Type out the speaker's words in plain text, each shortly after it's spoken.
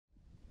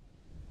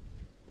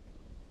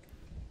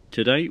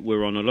Today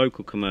we're on a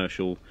local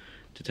commercial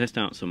to test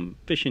out some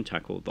fishing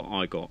tackle that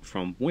I got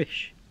from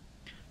Wish.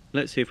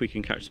 Let's see if we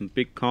can catch some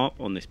big carp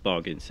on this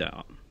bargain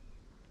setup.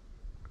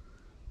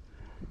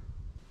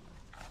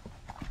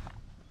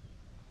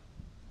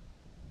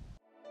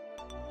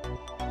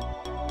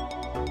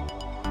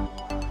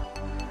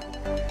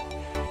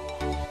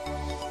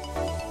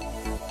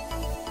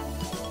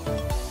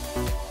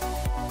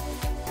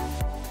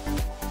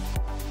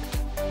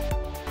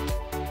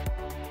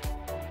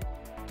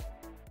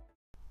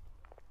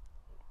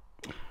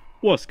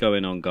 What's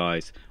going on,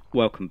 guys?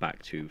 Welcome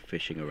back to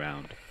Fishing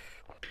Around.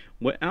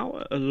 We're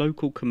out at a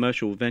local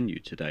commercial venue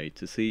today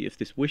to see if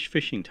this Wish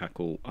fishing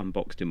tackle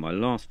unboxed in my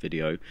last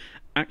video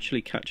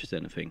actually catches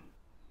anything.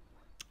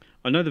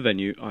 I know the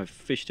venue, I've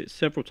fished it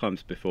several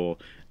times before.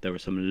 There are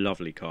some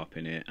lovely carp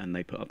in it and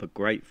they put up a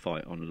great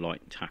fight on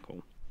light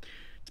tackle.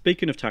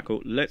 Speaking of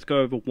tackle, let's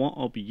go over what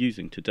I'll be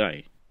using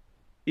today.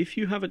 If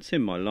you haven't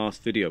seen my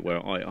last video where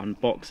I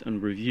unbox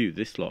and review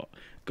this lot,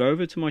 go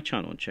over to my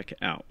channel and check it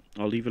out.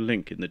 I'll leave a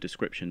link in the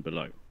description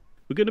below.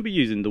 We're going to be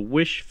using the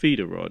Wish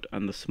feeder rod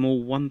and the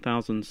small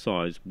 1000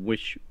 size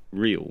Wish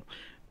reel,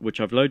 which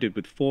I've loaded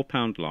with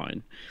 4-pound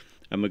line,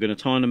 and we're going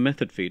to tie on a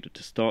method feeder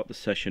to start the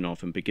session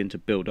off and begin to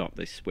build up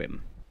this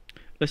swim.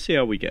 Let's see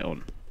how we get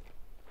on.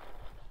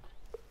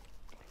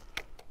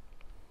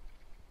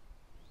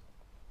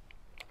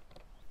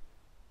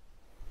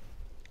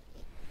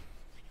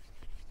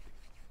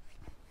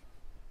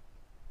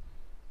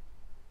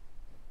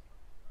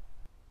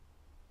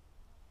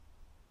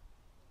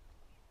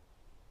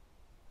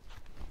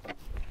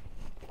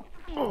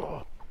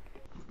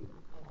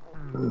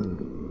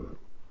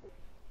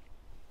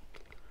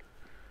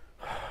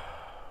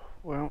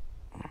 Well,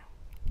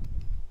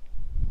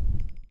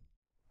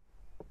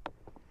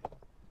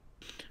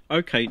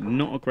 okay,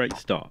 not a great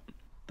start.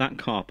 That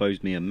carp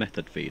owes me a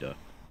method feeder.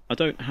 I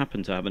don't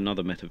happen to have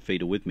another method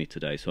feeder with me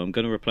today, so I'm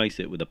going to replace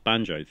it with a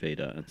banjo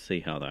feeder and see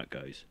how that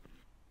goes.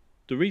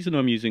 The reason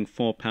I'm using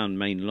 4-pound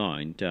main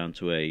line down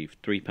to a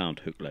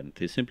 3-pound hook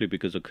length is simply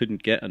because I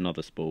couldn't get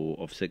another spool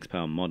of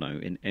 6-pound mono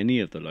in any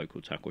of the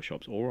local tackle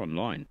shops or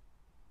online.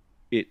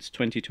 It's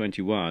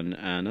 2021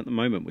 and at the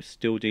moment we're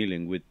still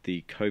dealing with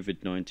the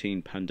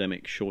COVID-19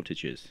 pandemic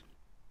shortages.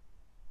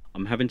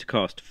 I'm having to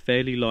cast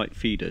fairly light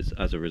feeders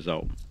as a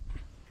result.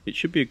 It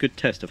should be a good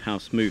test of how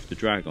smooth the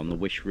drag on the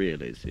Wish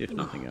reel is, if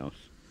nothing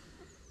else.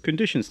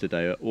 Conditions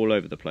today are all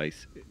over the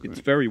place. It's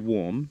very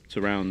warm, it's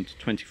around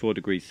 24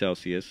 degrees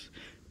Celsius,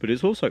 but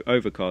it's also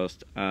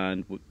overcast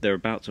and there are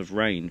bouts of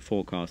rain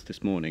forecast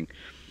this morning.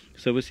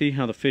 So we'll see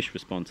how the fish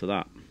respond to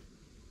that.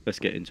 Let's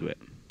get into it.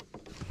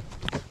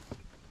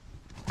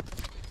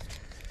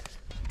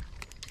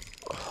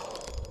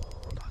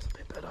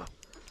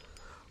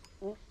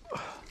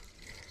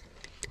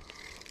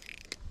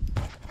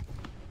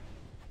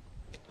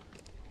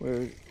 Where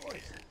is it?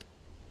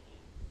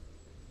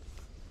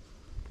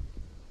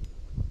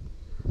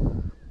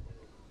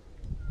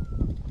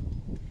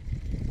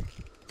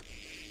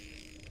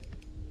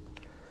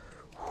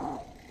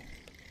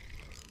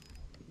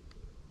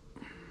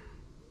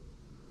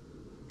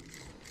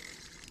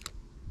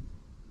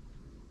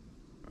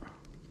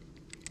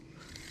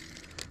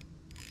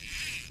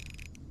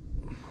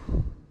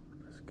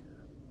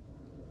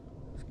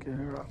 Let's get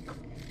her up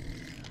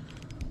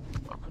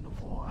in the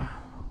water.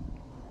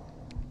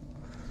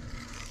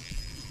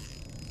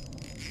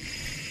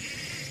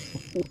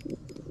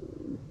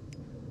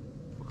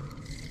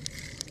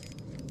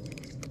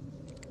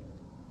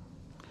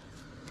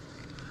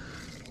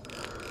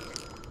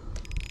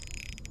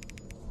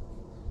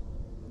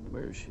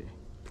 Where is she?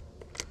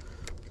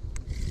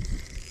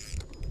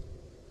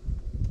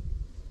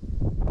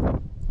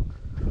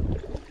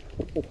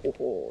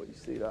 Oh, you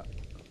see that?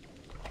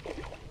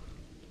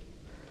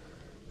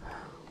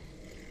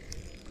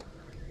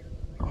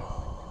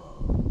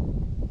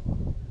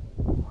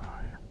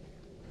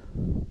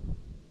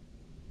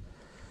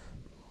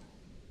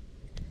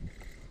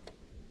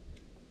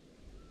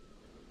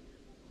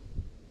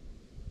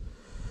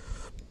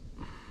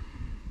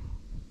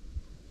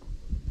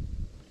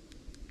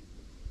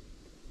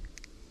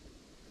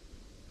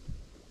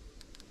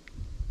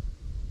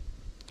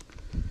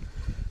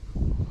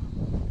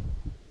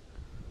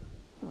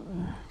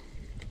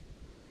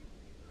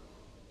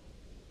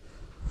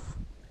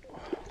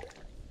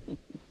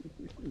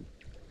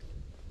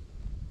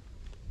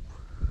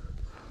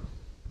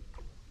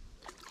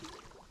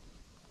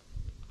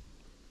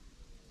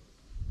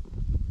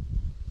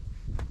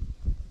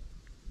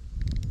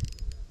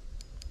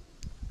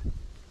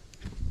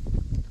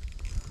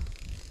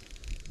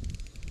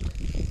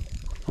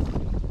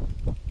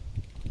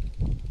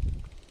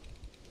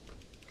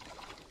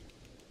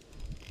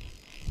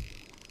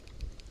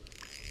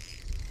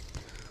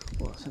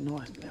 Well, that's a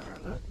nice mirror,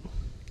 look.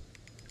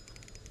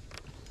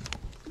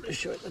 Let's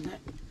show it the net.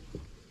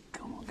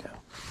 Come on,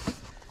 girl.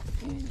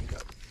 In you go.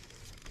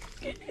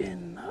 Get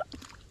in that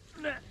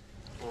net.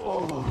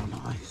 Oh,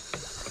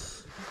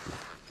 nice.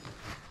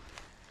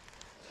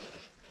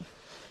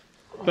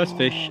 First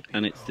fish,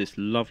 and it's this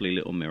lovely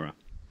little mirror.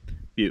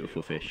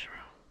 Beautiful fish.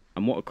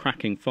 and what a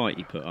cracking fight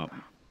he put up.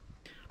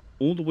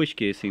 All the wish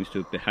gear seems to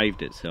have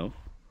behaved itself.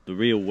 The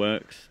reel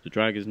works, the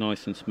drag is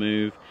nice and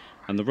smooth,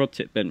 and the rod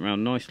tip bent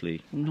round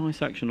nicely.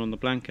 Nice action on the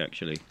blank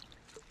actually.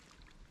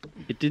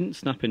 It didn't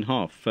snap in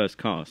half first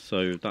cast,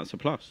 so that's a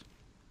plus.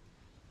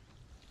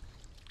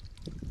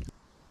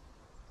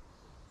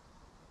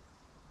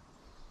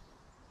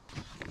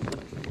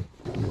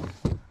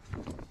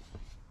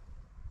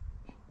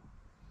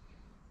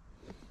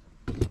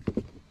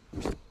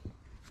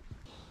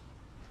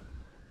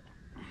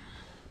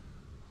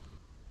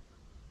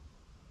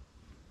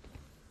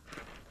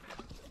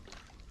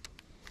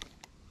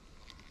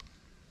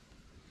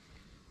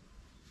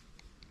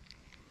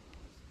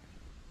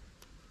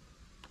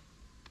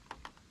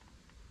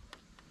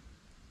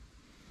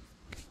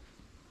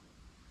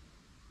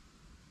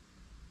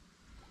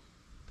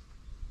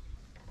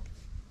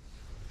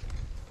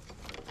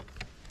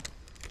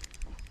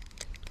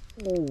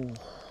 Oh.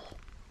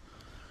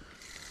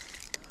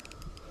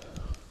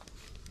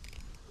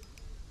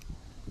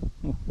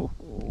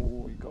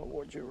 Oh, you gotta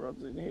watch your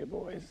rods in here,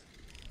 boys.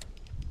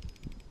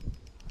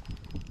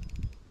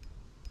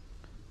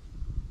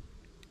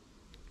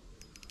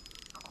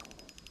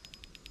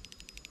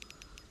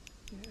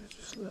 Yeah,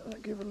 just let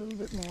that give a little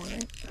bit more,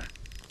 eh?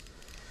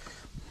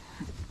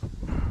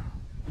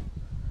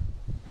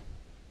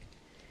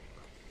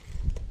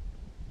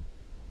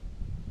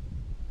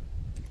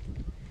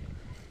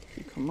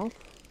 You come up.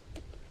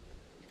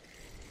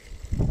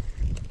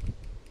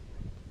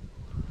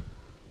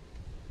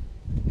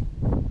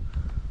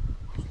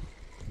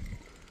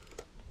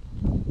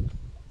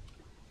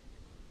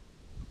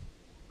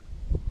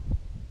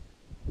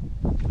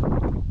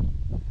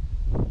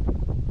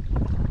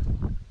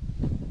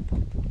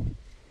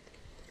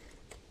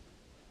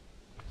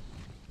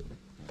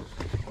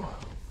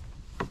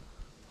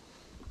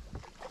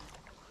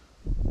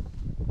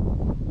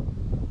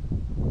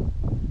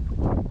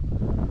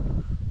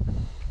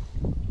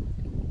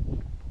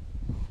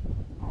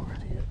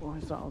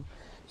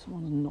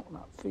 Someone's knocked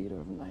that feeder,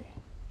 haven't they?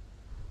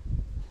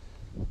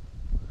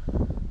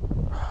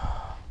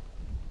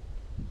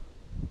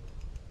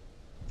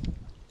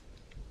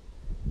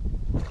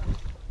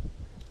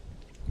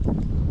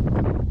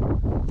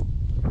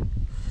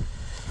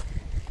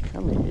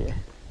 Come here.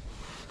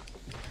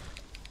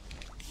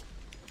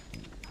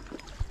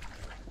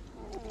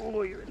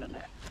 Oh, you're in the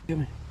net. Give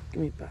me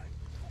it back.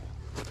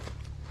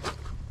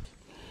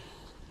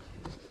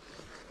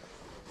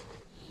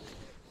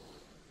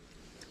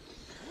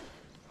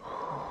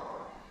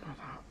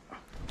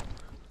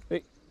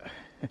 Hey.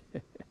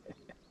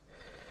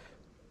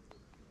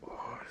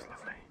 Oh, it's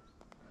lovely.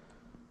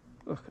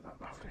 Look at that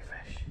lovely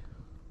fish.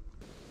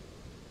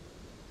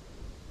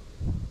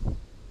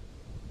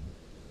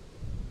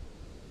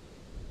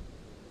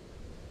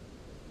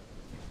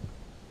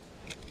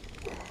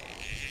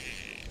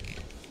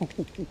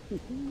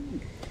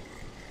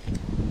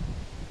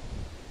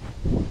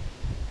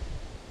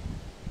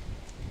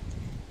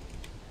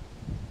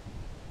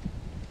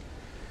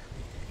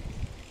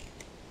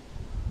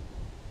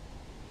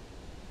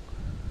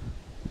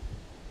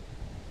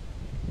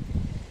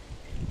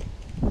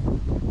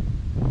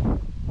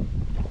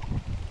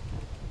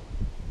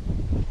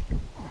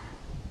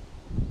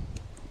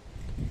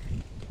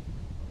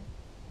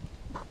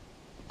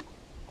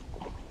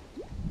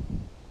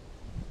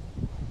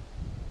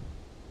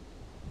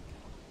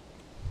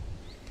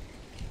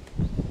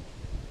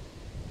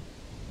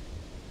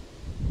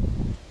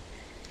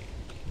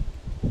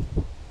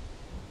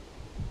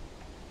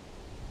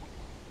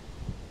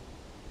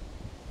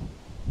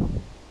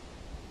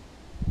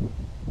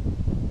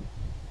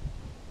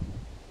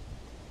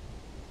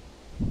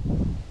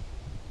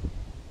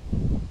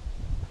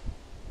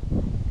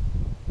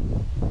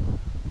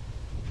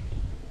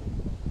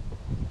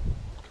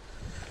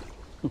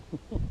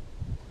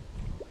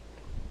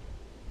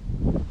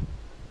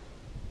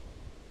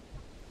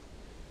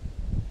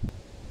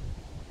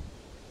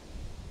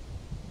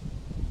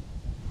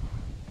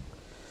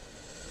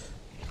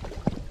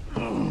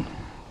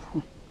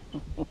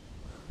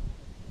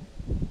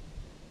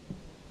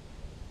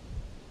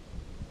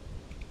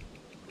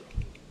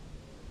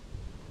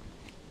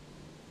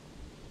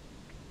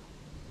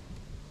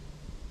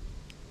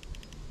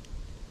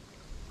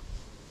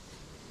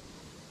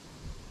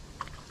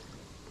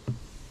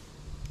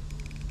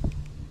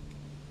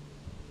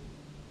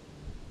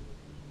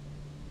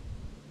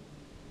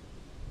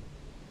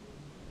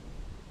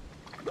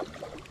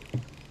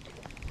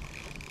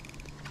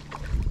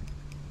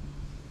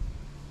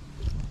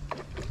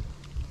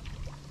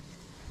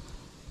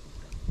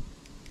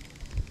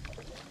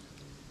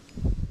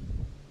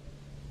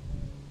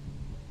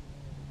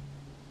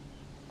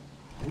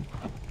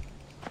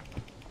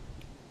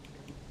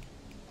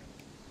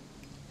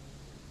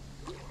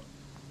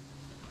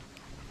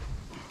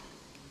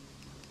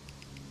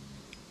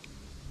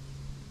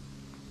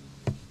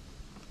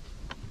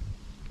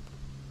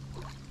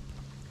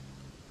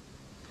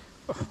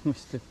 Oh,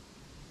 missed him.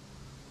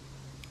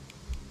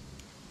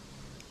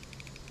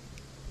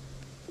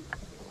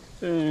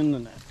 In the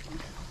net.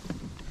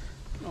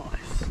 Nice.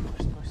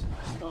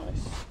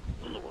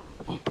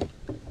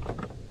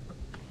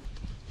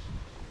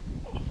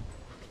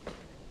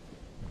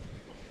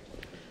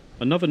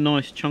 Another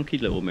nice chunky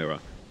little mirror,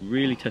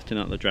 really testing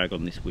out the drag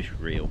on this wish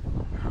reel.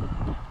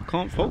 I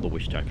can't fault the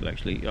wish tackle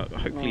actually.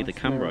 Hopefully the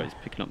camera is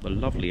picking up the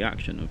lovely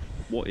action of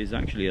what is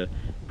actually a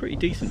pretty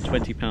decent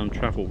 £20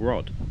 travel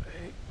rod.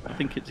 I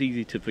think it's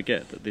easy to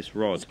forget that this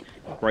rod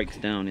breaks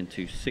down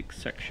into 6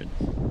 sections.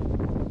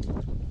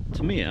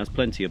 To me it has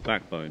plenty of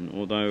backbone,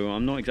 although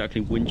I'm not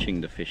exactly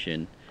winching the fish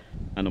in,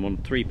 and I'm on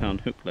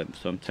 £3 hook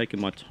length, so I'm taking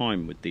my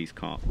time with these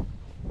carp.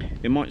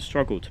 It might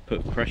struggle to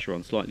put pressure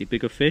on slightly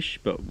bigger fish,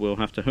 but we'll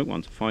have to hook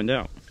one to find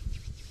out.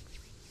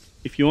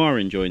 If you are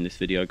enjoying this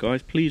video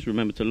guys, please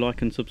remember to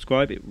like and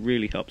subscribe, it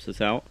really helps us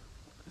out.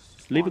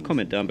 Leave a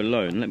comment down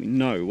below and let me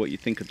know what you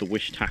think of the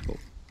wish tackle.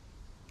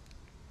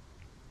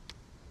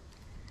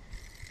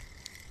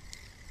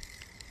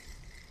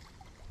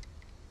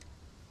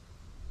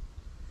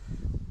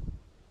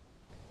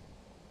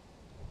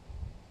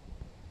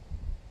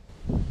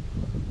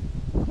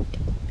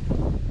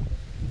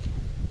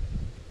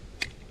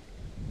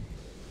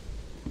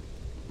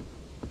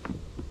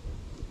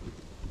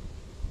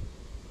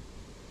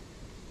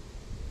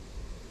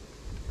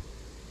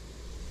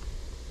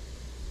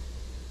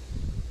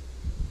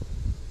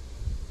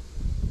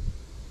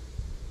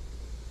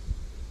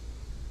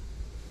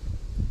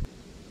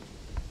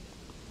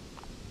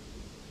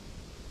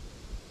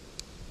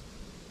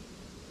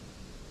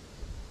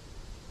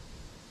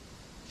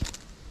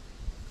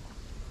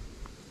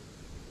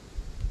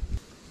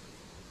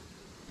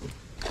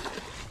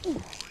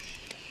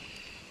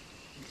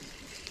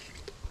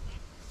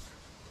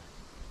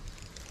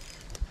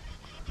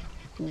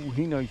 Ooh,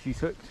 he knows he's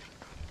hooked.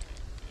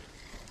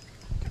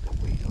 Get the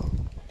weed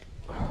on.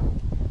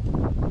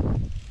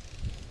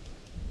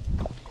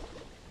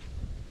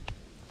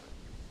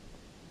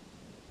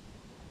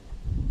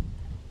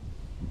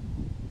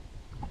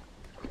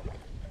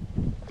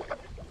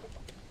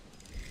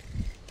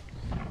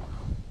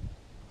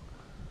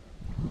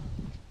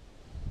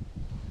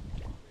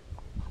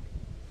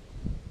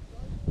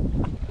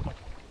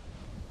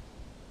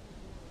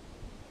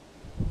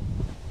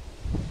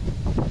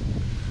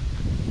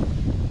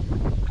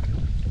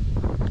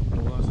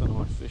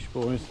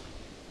 Boys,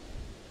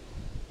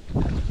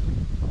 that's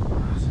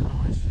a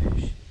nice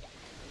fish.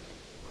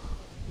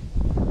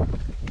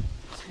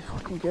 Let's see if I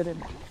can get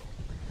him.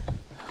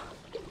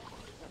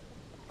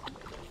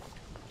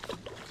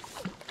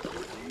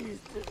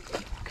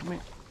 Come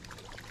here.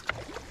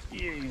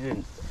 Yeah, he's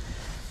in.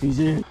 He's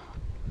in.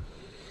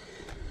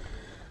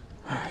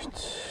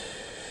 Right.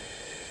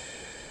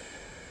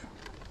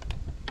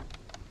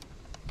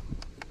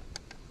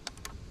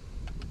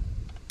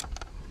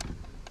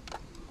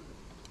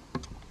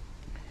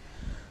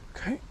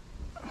 Okay.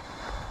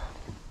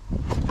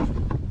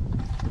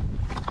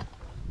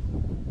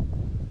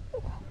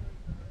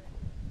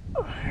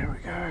 Here we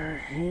go.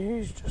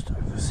 He's just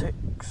over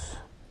 6.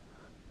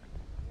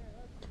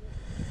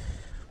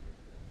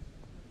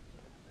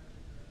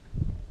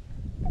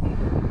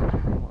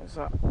 What is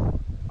that?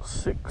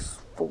 6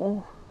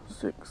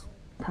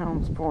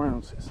 pounds 4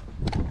 ounces.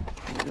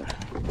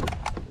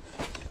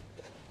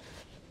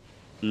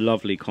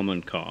 Lovely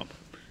common carp.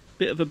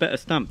 Bit of a better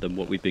stamp than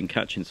what we've been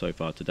catching so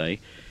far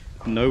today.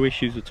 No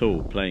issues at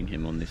all playing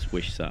him on this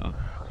wish setup.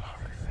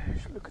 Lovely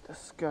fish. Look at the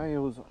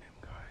scales on him,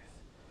 guys.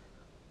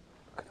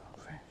 Look at that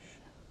fish.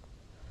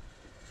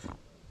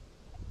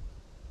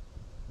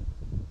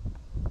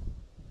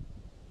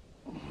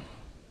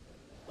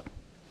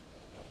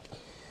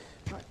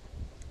 Right,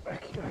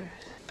 back he goes.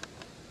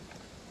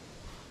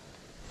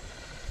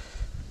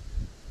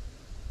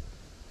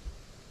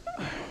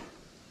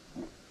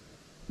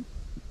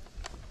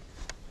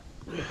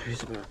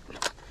 He's about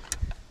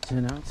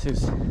 10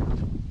 ounces.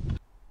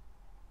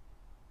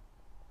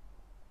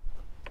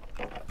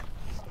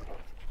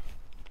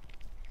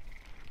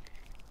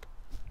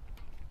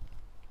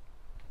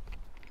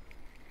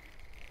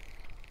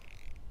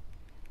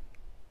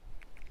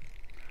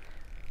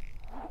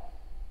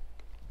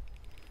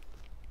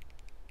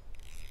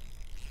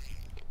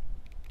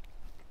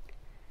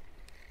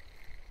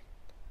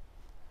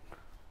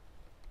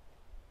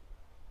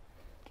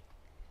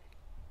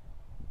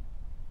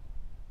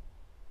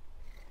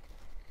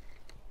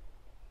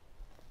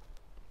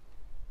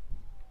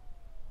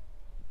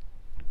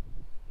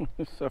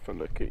 Let's have a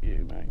look at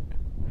you, mate.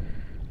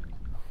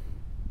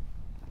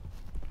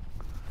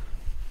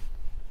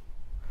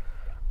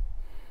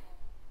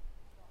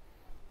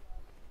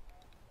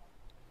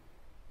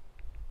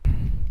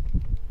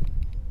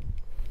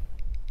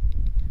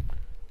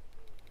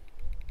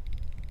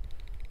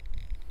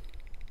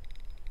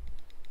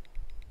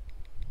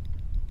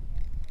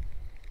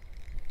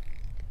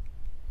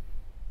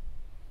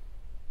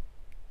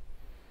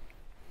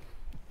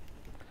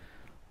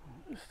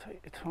 Just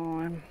take your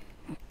time.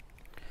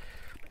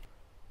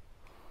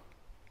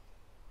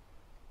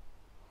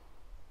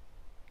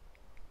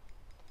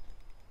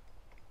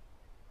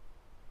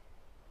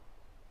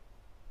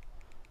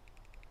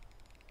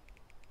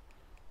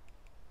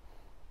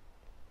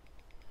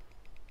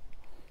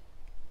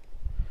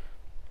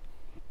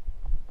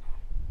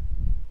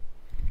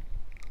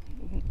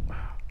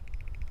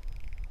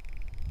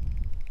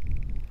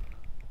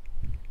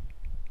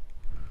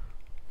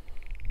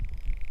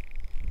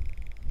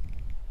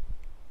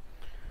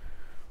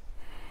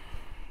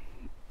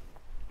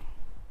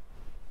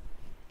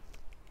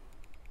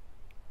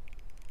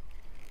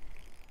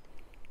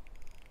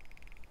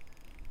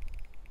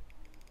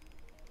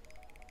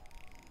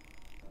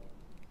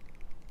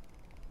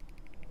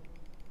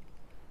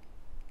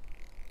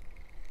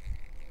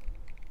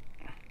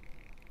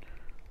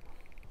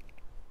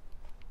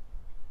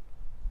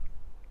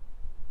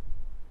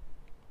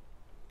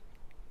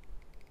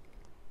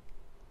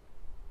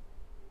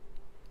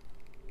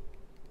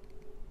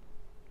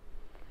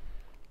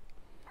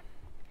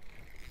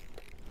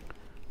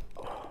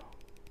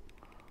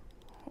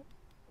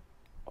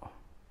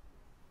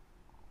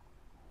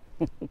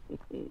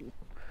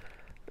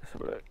 Let's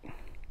have a look.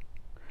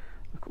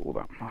 Look at all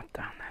that mud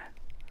down there.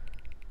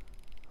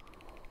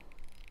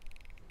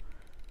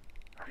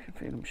 I can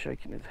feel him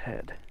shaking his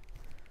head.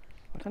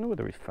 I don't know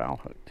whether he's foul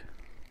hooked.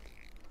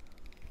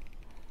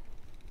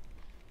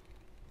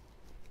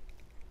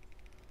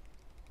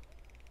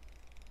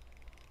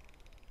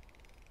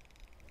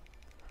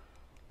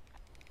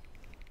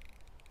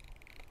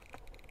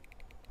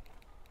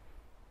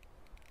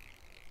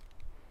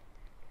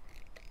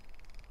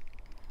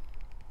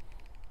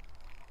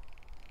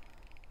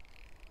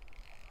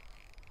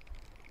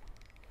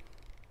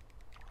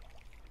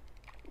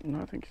 No,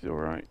 I think he's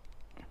alright.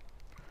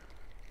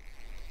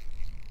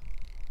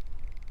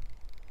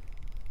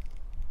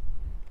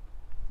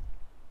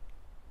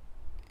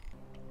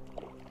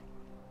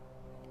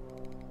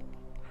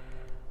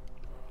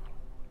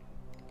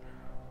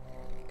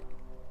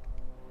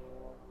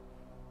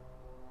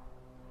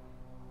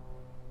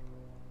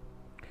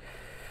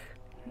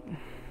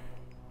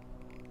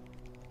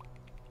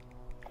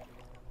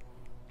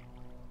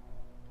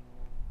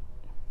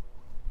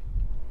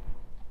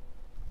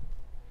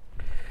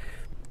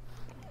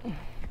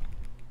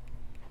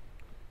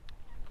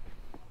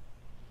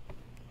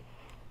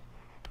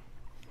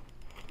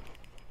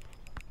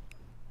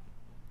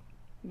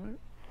 No,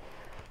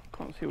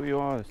 can't see where you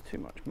are, there's too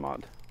much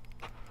mud.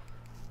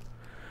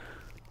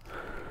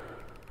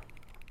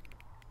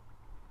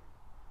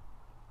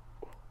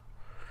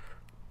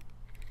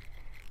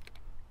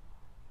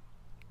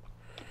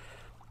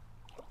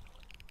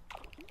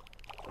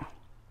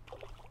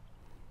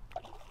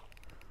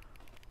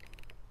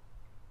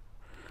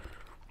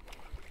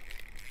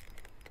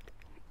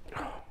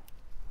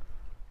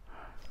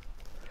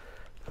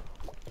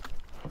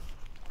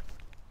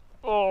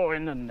 Oh,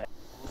 in the net.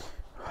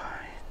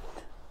 Right.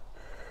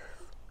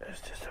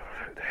 Let's just have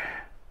a look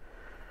there.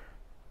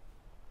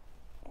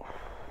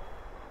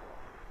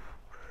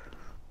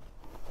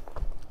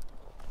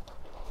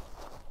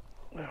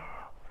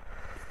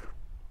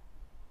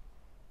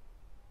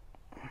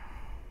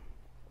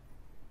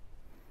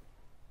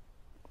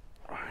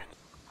 Right.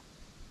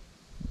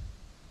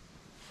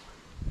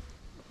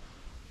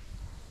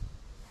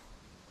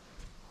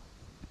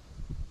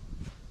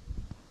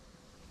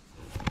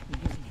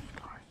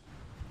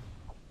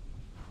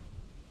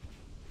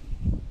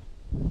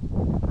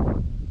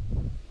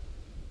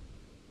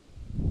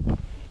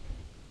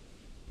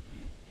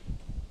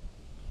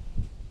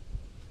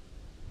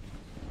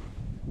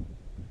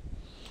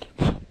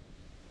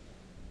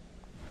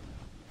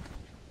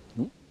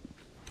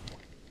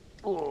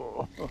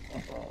 Oh,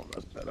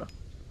 that's better.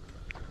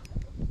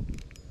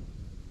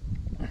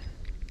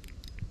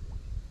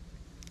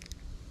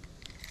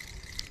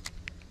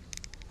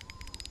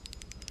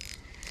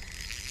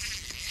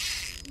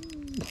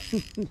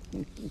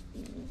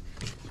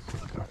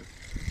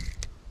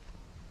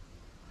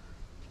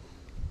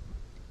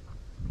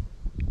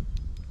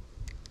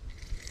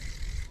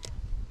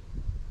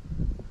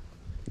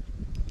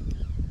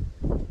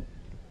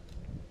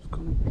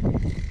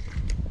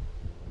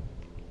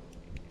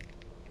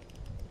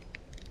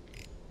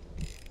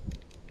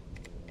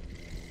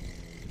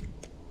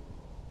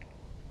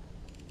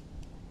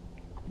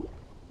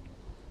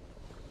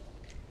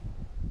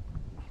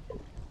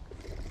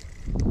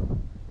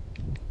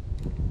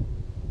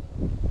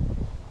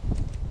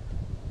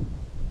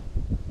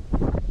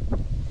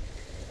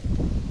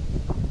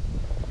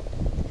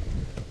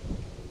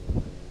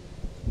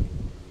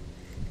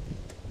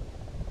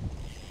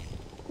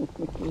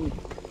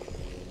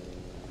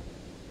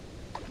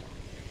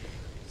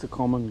 It's a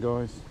common,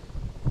 guys.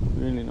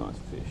 Really nice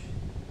fish.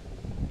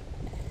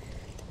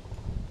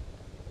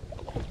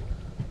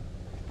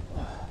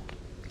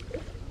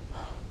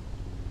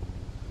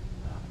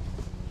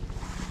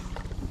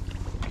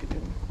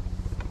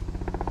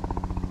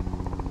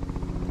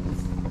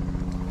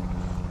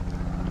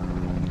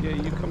 Yeah,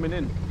 you coming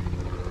in.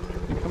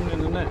 You're coming in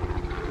the net.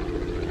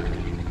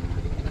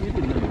 You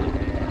didn't know.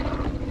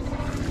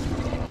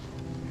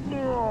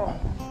 Oh.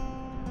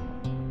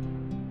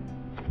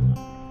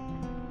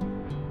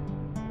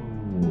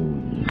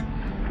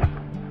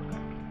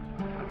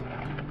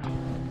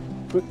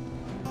 Quick.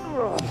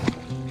 Oh.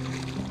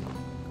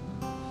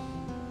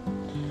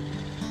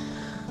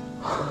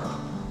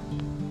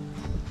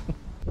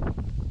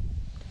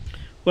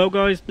 Well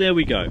guys, there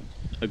we go.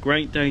 A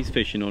great day's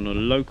fishing on a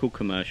local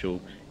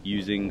commercial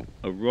using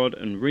a rod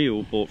and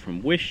reel bought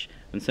from Wish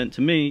and sent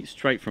to me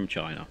straight from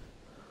China.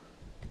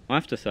 I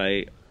have to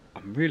say,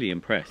 I'm really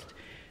impressed.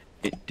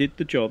 It did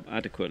the job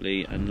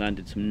adequately and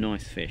landed some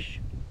nice fish.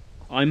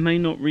 I may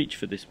not reach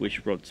for this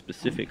Wish rod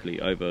specifically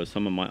over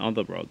some of my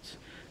other rods,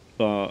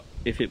 but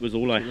if it was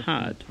all I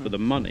had for the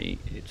money,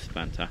 it's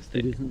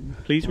fantastic.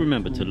 Please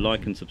remember to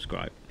like and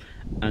subscribe.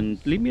 And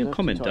leave me a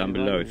comment down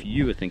below if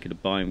you are thinking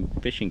of buying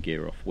fishing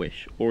gear off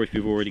Wish, or if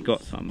you've already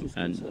got some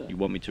and you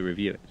want me to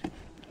review it.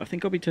 I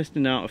think I'll be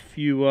testing out a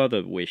few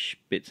other Wish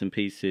bits and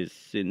pieces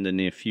in the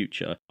near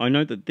future. I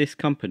know that this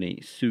company,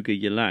 Suga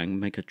Yilang,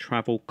 make a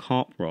travel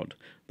carp rod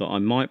that I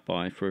might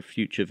buy for a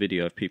future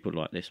video of people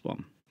like this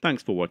one.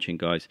 Thanks for watching,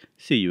 guys.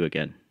 See you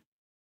again.